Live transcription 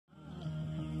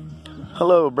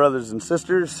Hello, brothers and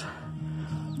sisters.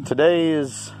 Today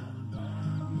is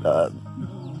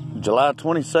July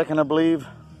 22nd, I believe,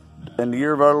 in the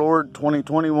year of our Lord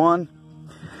 2021.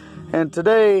 And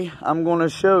today I'm going to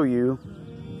show you,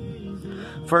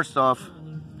 first off,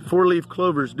 4-leaf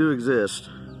clovers do exist.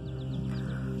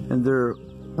 And they're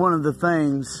one of the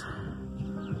things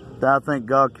that I think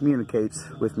God communicates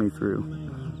with me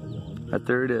through. Right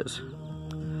there it is.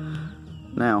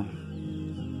 Now,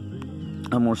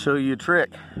 I'm going to show you a trick.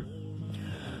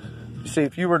 You see,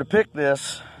 if you were to pick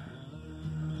this,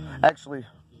 actually,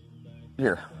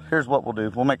 here's what we'll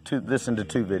do. We'll make this into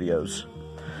two videos.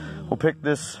 We'll pick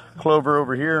this clover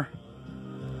over here,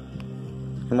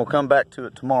 and we'll come back to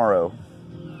it tomorrow.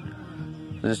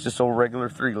 This is just old regular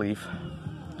 3-leaf.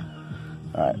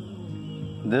 Alright,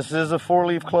 this is a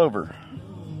 4-leaf clover.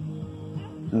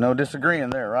 No disagreeing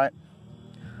there, right?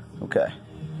 Okay.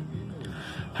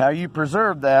 How you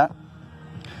preserve that,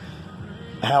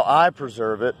 how I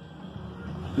preserve it,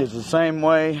 is the same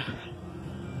way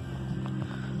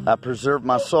I preserve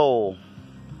my soul.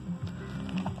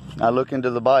 I look into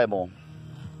the Bible.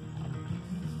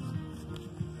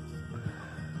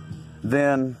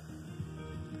 Then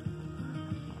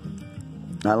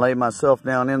I lay myself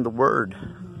down in the Word.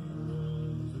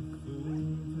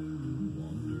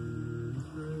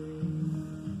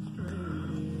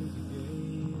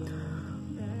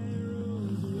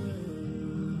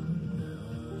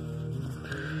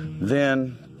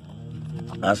 Then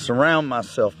I surround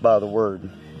myself by the Word.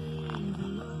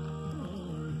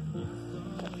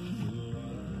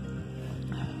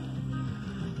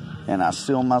 And I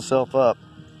seal myself up.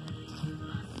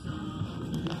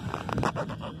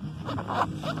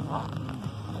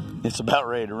 It's about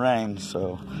ready to rain,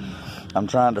 so I'm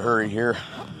trying to hurry here.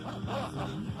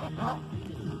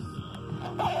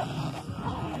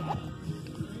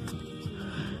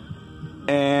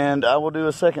 And I will do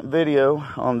a second video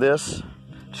on this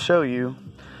to show you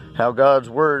how God's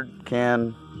Word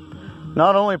can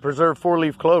not only preserve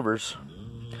 4-leaf clovers,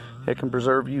 it can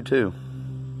preserve you too.